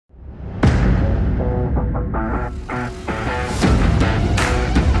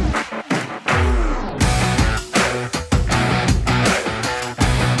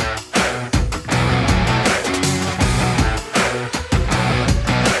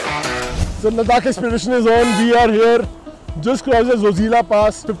So Ladakh expedition is on. We are here, just crossed the Zoji La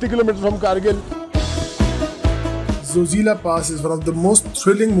Pass, 50 kilometers from Kargil. Zoji La Pass is one of the most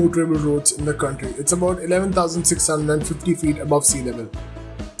thrilling motorable roads in the country. It's about 11,650 feet above sea level.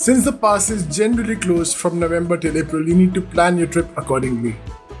 Since the pass is generally closed from November till April, you need to plan your trip accordingly.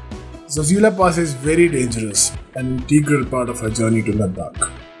 Zoji La Pass is very dangerous, an integral part of our journey to Ladakh.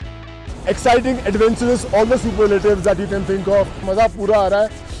 Exciting, adventurous, all the superlatives that you can think of. मजा पूरा आ रहा है.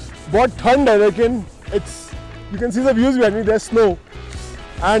 बहुत ठंड है लेकिन you can see the views behind me, there's snow,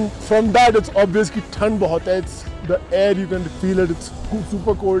 and from that it's obvious कि ठंड बहुत है. It's the air, you can feel it, it's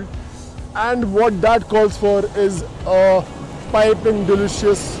super cold, and what that calls for is a piping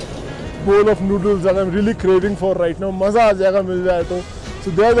delicious bowl of noodles that I'm really craving for right now. मजा आ जाएगा मिल जाए तो.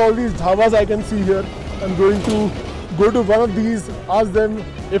 So there's all these dhabas I can see here. I'm going to go to one of these, ask them,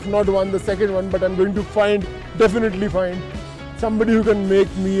 if not one, the second one, but I'm going to definitely find somebody who can make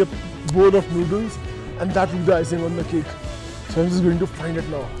me a bowl of noodles, and that will be the icing on the cake. So I'm just going to find it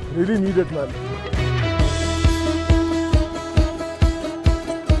now. Really need it, man.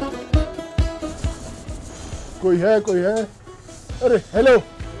 कोई है? अरे hello,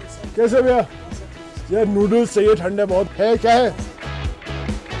 कैसे भैया? यार noodles चाहिए, ठंड है बहुत. है क्या है?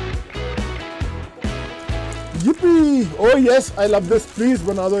 Yippee! Oh yes, I love this. Please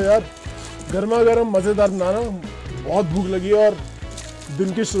बना दो यार. गर्मा गर्म मजेदार बनाना. बहुत भूख लगी है और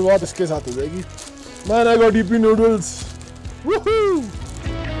दिन की शुरुआत इसके साथ हो जाएगी. Man, I got Yippee noodles. Woohoo!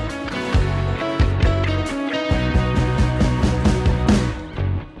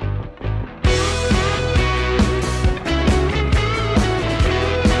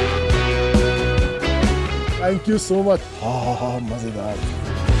 Thank you so much. हाँ मजेदार.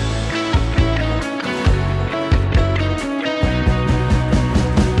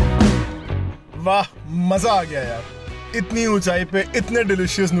 वाह, मजा आ गया यार. इतनी ऊंचाई पे इतने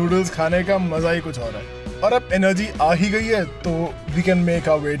डिलीशियस नूडल्स खाने का मजा ही कुछ और है. और अब एनर्जी आ ही गई है तो we can make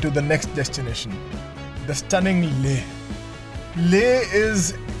our way to the next destination, the stunning Leh. Leh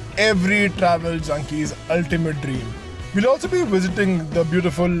is every travel junkie's ultimate dream. We'll also be visiting the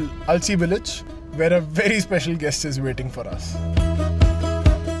beautiful Alsi village, where a very special guest is waiting for us.